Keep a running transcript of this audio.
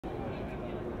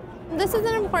This is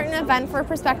an important event for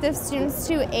prospective students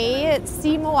to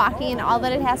see Milwaukee and all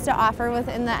that it has to offer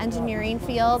within the engineering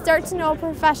field, start to know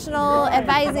professional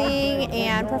advising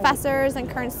and professors and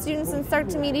current students, and start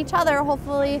to meet each other.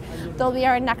 Hopefully they'll be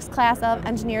our next class of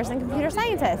engineers and computer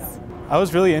scientists. I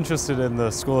was really interested in the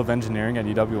School of Engineering at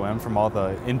UW-M from all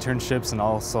the internships and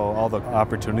also all the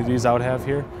opportunities I would have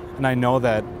here. And I know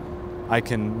that I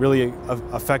can really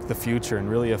affect the future and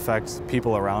really affect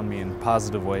people around me in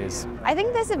positive ways. I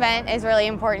think this event is really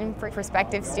important for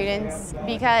prospective students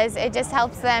because it just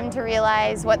helps them to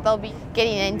realize what they'll be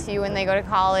getting into when they go to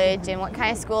college and what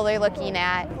kind of school they're looking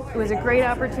at. It was a great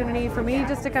opportunity for me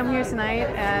just to come here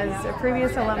tonight as a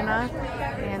previous alumna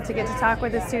and to get to talk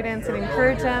with the students and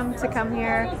encourage them to come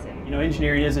here. You know,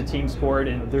 engineering is a team sport,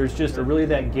 and there's just really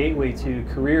that gateway to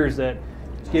careers that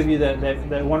give you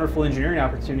that wonderful engineering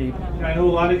opportunity. I know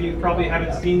a lot of you probably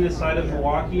haven't seen this side of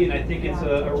Milwaukee, and I think it's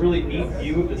a really neat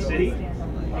view of the city.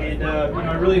 And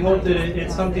I really hope that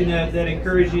it's something that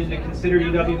encourages you to consider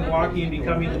UW-Milwaukee and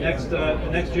becoming the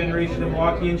next generation of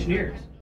Milwaukee engineers.